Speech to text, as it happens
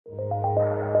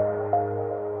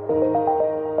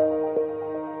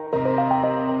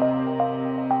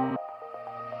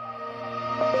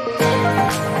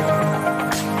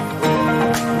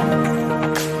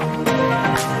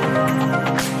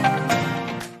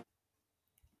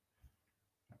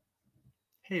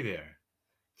Hey there.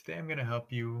 Today I'm going to help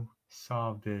you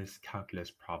solve this calculus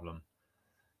problem.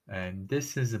 And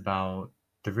this is about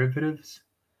derivatives.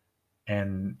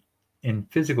 And in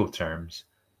physical terms,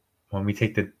 when we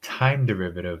take the time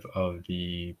derivative of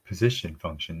the position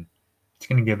function, it's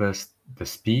going to give us the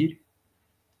speed.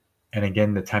 And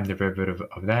again, the time derivative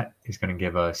of that is going to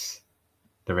give us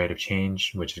the rate of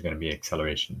change, which is going to be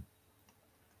acceleration.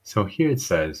 So here it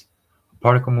says, a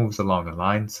particle moves along a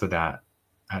line so that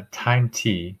at time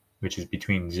t, which is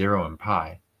between 0 and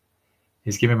pi,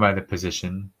 is given by the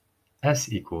position s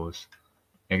equals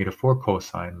 -4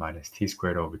 cosine minus t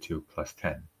squared over 2 plus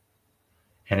 10.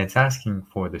 And it's asking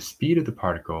for the speed of the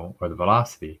particle, or the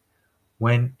velocity,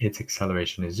 when its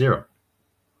acceleration is 0.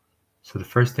 So the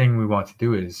first thing we want to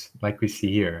do is, like we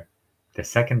see here, the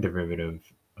second derivative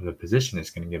of the position is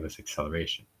going to give us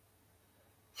acceleration.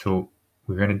 So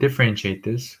we're going to differentiate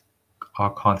this.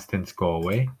 All constants go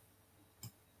away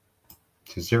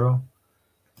to 0.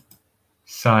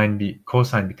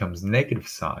 Cosine becomes negative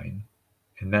sine,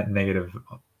 and that negative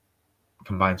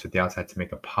combines with the outside to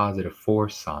make a positive 4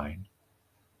 sine.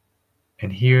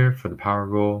 And here, for the power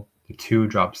rule, the 2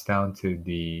 drops down to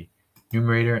the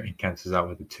numerator and cancels out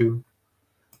with the 2,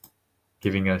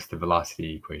 giving us the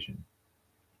velocity equation.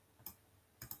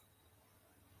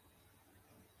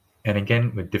 And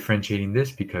again, we're differentiating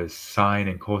this because sine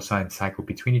and cosine cycle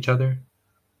between each other.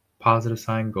 Positive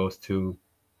sine goes to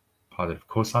positive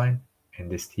cosine,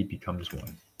 and this t becomes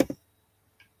 1.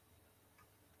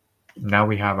 Now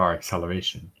we have our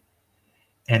acceleration.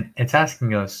 And it's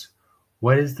asking us,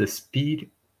 what is the speed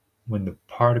when the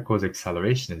particle's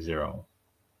acceleration is 0?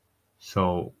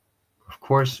 So, of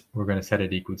course, we're going to set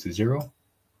it equal to 0.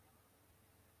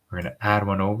 We're going to add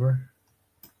 1 over,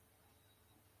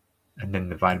 and then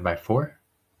divide by 4.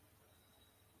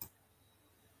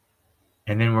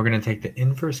 And then we're going to take the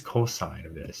inverse cosine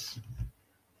of this,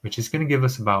 which is going to give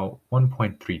us about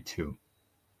 1.32.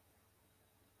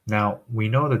 Now, we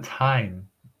know the time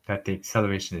that the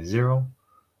acceleration is 0,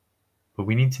 but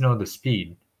we need to know the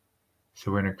speed.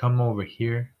 So we're going to come over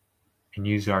here and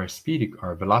use our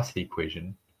velocity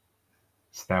equation.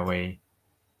 So that way,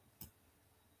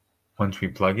 once we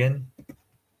plug in,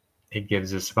 it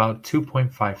gives us about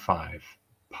 2.55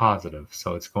 positive.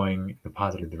 So it's going the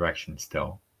positive direction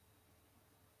still.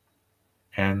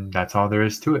 And that's all there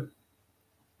is to it.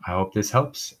 I hope this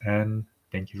helps, and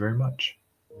thank you very much.